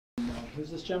Who's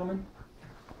this gentleman?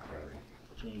 Barry.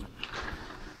 Jamie.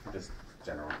 Just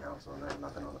general counsel, and there's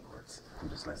nothing on the courts. I'm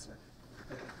just listening.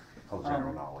 Okay. Whole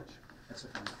general knowledge. That's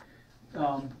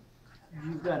okay.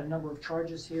 You've got a number of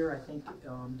charges here, I think.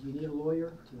 Do you need a lawyer?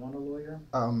 Do you want a lawyer?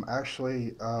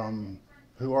 Actually,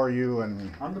 who are you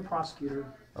and, I'm the prosecutor.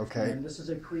 okay, And this is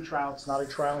a pre-trial. It's not a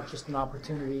trial. It's just an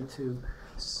opportunity to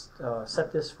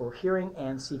set this for hearing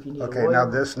and see if you need a okay, lawyer. now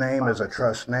this name is a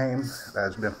trust name that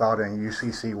has been filed in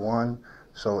UCC1,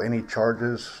 so any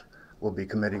charges will be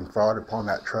committing fraud upon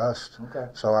that trust. Okay.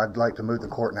 So I'd like to move the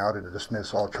court now to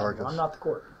dismiss all charges. I'm not the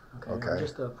court. Okay. I'm Okay.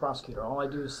 just the prosecutor. All I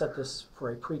do is set this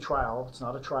for a pre-trial. It's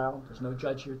not a trial. There's no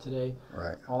judge here today.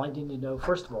 Right. All I need to know,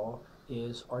 first of all,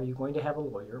 is are you going to have a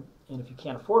lawyer? And if you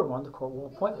can't afford one, the court will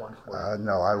appoint one for you.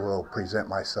 No, I will present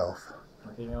myself.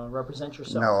 Okay, you're going to represent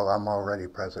yourself. No, I'm already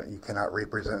present. You cannot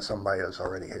represent somebody that's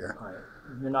already here. All right.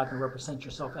 You're not going to represent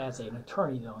yourself as an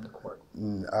attorney, though, in the court.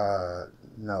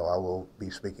 No, I will be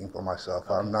speaking for myself.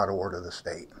 Okay. I'm not a ward of the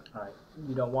state. All right.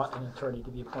 You don't want an attorney to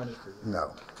be appointed for you?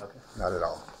 No. Okay. Not at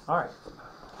all. All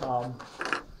right.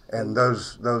 And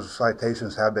those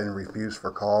citations have been refused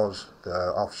for cause.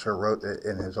 The officer wrote it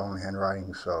in his own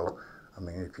handwriting, so, I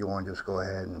mean, if you want to just go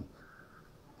ahead and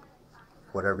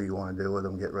whatever you want to do with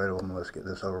them, get rid of them, let's get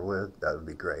this over with, that would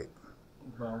be great.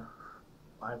 Well,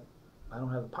 I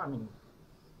don't have I mean,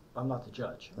 I'm not the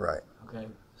judge. Right. Okay,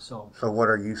 so what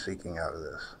are you seeking out of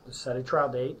this? set a trial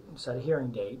date, set a hearing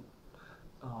date,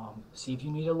 see if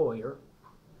you need a lawyer.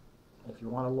 If you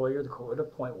want a lawyer, the court would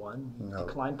appoint one. You No.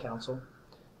 decline counsel,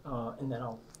 and then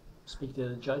I'll speak to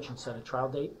the judge and set a trial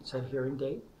date, set a hearing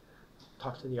date,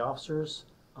 talk to the officers.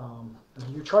 I mean,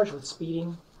 you're charged with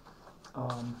speeding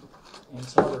and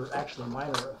some other actually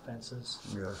minor offenses.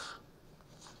 Yes.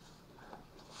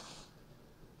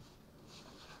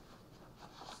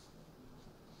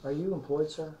 Are you employed,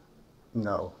 sir?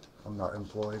 No, I'm not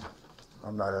employed.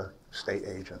 I'm not a state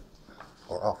agent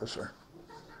or officer.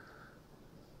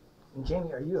 And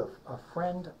Jamie, are you a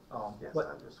friend? Yes, What?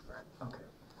 I'm just a friend. Okay.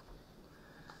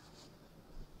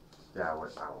 Yeah, I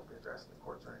won't be addressing the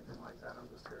courts or anything like that. I'm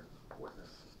just here to witness.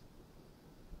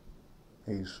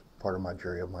 He's part of my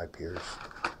jury of my peers.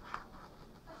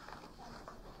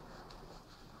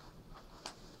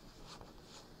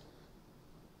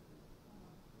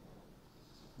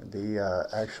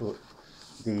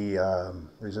 The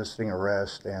resisting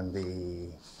arrest and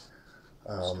the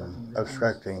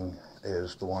obstructing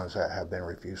is the ones that have been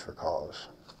refused for cause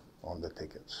on the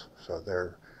tickets. So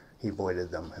he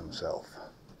voided them himself.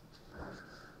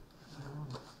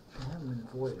 They haven't been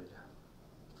voided.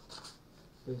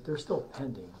 They're still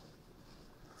pending.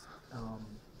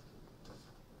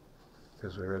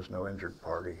 Because there is no injured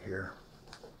party here.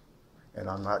 And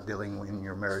I'm not dealing in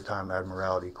your maritime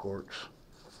admiralty courts.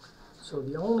 So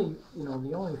the only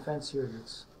offense here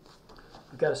that's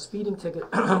you've got a speeding ticket,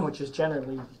 which is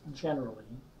generally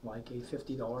like a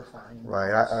 $50 fine.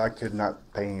 Right, I could not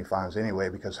pay any fines anyway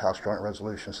because House Joint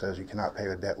Resolution says you cannot pay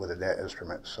a debt with a debt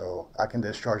instrument. So I can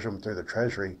discharge them through the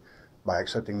Treasury by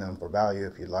accepting them for value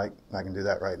if you'd like. I can do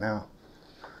that right now.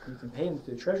 You can pay them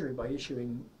through the Treasury by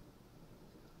issuing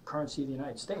currency of the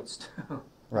United States.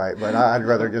 Right, but I'd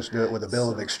rather just do it with a bill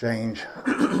of exchange.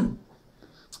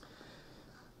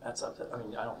 That's up to, I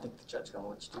mean, I don't think the judge's going to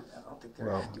let you do that. I don't think they're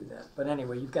going to do that. But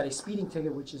anyway, you've got a speeding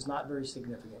ticket, which is not very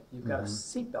significant. You've got a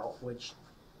seatbelt, which,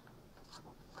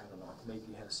 I don't know, maybe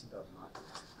you had a seatbelt or not.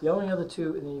 The only other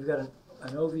two, and then you've got an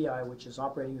OVI, which is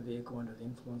operating the vehicle under the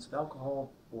influence of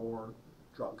alcohol or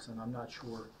drugs. And I'm not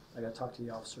sure. I got to talk to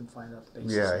the officer and find out the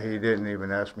basis. Yeah, he didn't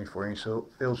even ask me for any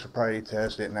field sobriety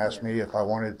test. Didn't ask me if I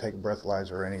wanted to take a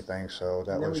breathalyzer or anything. So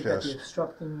that was just. And then we've got just the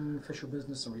obstructing official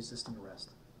business and resisting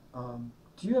arrest.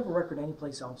 Do you have a record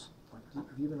anyplace else? Have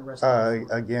you been arrested?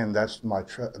 Again, that's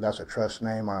that's a trust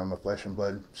name. I'm a flesh and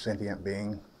blood sentient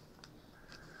being.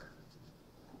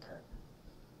 Okay.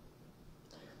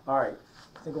 All right.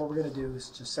 I think what we're going to do is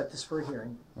just set this for a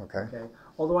hearing. Okay. Okay.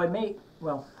 Although I may,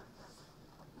 well.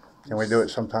 Can we do it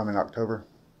sometime in October?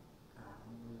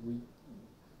 We.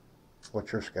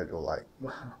 What's your schedule like?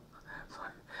 Well,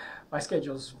 my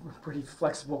schedule's pretty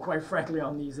flexible, quite frankly,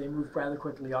 on these. They move rather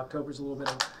quickly. October's a little bit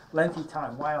of lengthy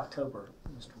time. Why October,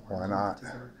 Mr. Warren? Why not?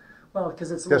 Well,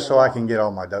 because it's Just so I can get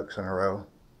all my ducks in a row.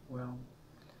 Well,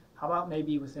 how about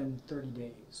maybe within 30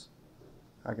 days?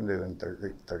 I can do it in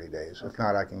 30 days. Okay. If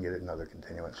not, I can get another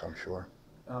continuance, I'm sure.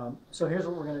 So here's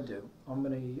what we're going to do.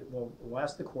 We'll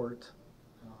ask the court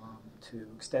to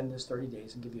extend this 30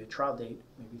 days and give you a trial date,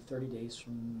 maybe 30 days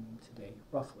from today,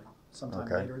 roughly, sometime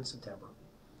later in September.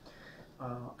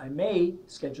 I may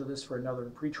schedule this for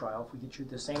another pretrial if we get you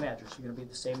the same address. You're going to be at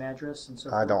the same address and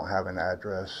so forth. I don't have an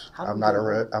address. How do I'm we not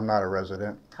get I'm not a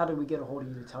resident. How did we get a hold of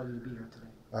you to tell you to be here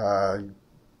today?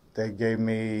 They gave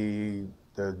me,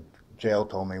 the jail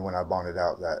told me when I bonded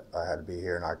out that I had to be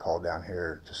here, and I called down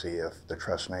here to see if the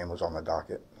trust name was on the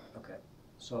docket. Okay.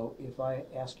 So if I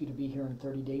ask you to be here in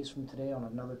 30 days from today on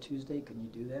another Tuesday, can you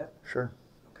do that? Sure.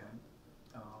 Okay.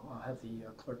 I'll have the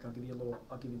clerk, I'll give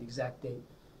you the exact date.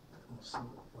 We'll see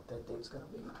what that date's going to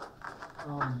be.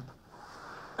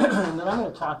 And then I'm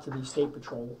going to talk to the State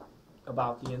Patrol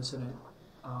about the incident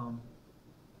and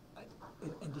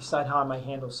decide how I might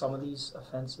handle some of these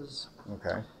offenses.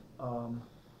 Okay.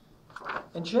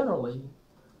 And generally,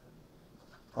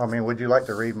 I mean, would you like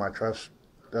to read my trust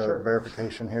Sure.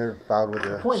 verification here filed with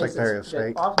the point Secretary is of that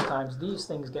State? oftentimes these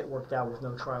things get worked out with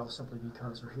no trial simply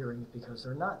because we're hearing it, because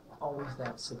they're not always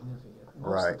that significant.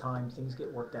 Most Right. of the time, things get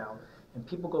worked out, and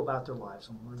people go about their lives,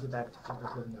 and we'll get back to people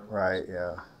living their lives. Right,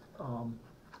 yeah.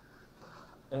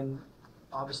 And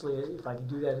obviously, if I can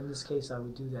do that in this case, I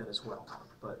would do that as well.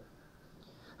 But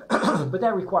but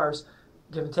that requires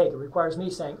give and take. It requires me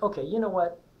saying, okay, you know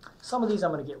what? Some of these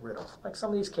I'm going to get rid of. Like some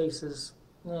of these cases,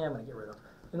 I'm going to get rid of.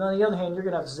 And on the other hand, you're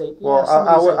going to have to say, yeah, Well, some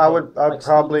of these I would like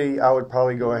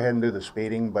probably go ahead and do the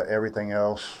speeding, but everything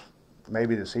else,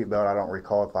 maybe the seatbelt, I don't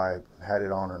recall if I had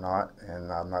it on or not, and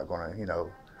I'm not going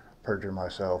to, perjure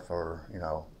myself or,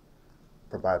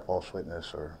 provide false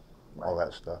witness or all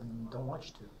that stuff. Don't want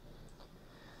you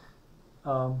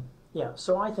to. Yeah,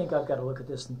 so I think I've got to look at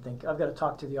this and think. I've got to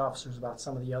talk to the officers about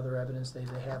some of the other evidence they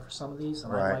have for some of these,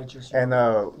 and I might Right. just. And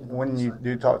when you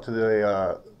do talk to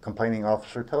the complaining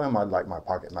officer, tell him I'd like my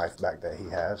pocket knife back that he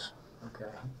has.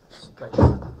 Okay. Got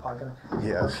your pocket.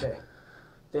 Yes. Okay.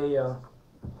 They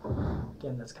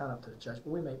again, that's kind of up to the judge, but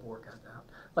we may work that out.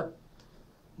 Like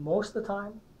most of the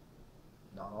time,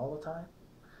 not all the time.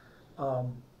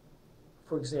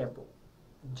 For example,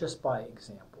 just by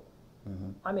example.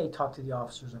 Mm-hmm. I may talk to the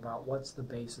officers about what's the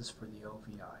basis for the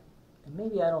OVI. And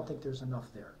maybe I don't think there's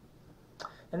enough there.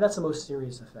 And that's the most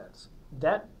serious offense.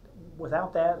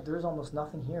 Without that, there's almost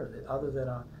nothing here other than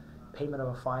a payment of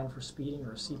a fine for speeding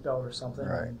or a seatbelt or something.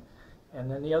 Right. And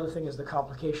then the other thing is the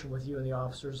complication with you and the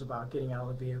officers about getting out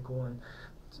of the vehicle and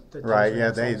the Right, taser yeah,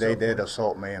 and so on they and so did forth.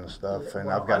 assault me and stuff, Yeah, and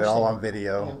well, I've got it all on understand.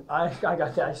 video. And I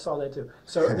got that. I saw that too.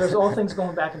 So there's all things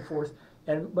going back and forth.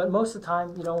 But most of the time,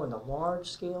 in the large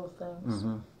scale of things,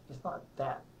 Mm-hmm. it's not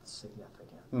that significant.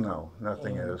 No,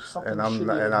 nothing And is, something and I'm should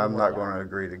not, be and able to I'm work not out. going to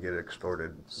agree to get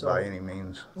extorted So- by any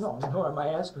means. No, nor am I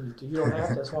asking you to. You don't have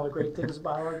to. That's one of the great things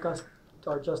about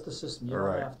our justice system. You don't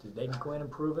Right. have to. They can go in and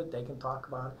prove it. They can talk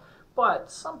about it.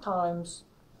 But sometimes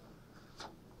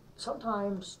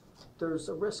there's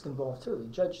a risk involved too. The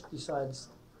judge decides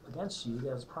against you,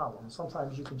 that's a problem.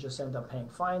 Sometimes you can just end up paying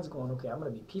fines, going, okay, I'm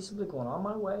going to be peaceably going on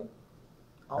my way.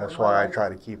 That's why I try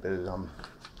to keep it as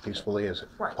peacefully as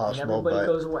Right, and possible, everybody but,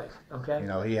 goes away,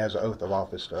 okay? he has an oath of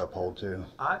office to uphold too.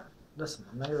 Listen,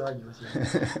 I'm not here to argue with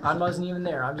you. I wasn't even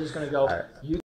there. I'm just going to go, All right. you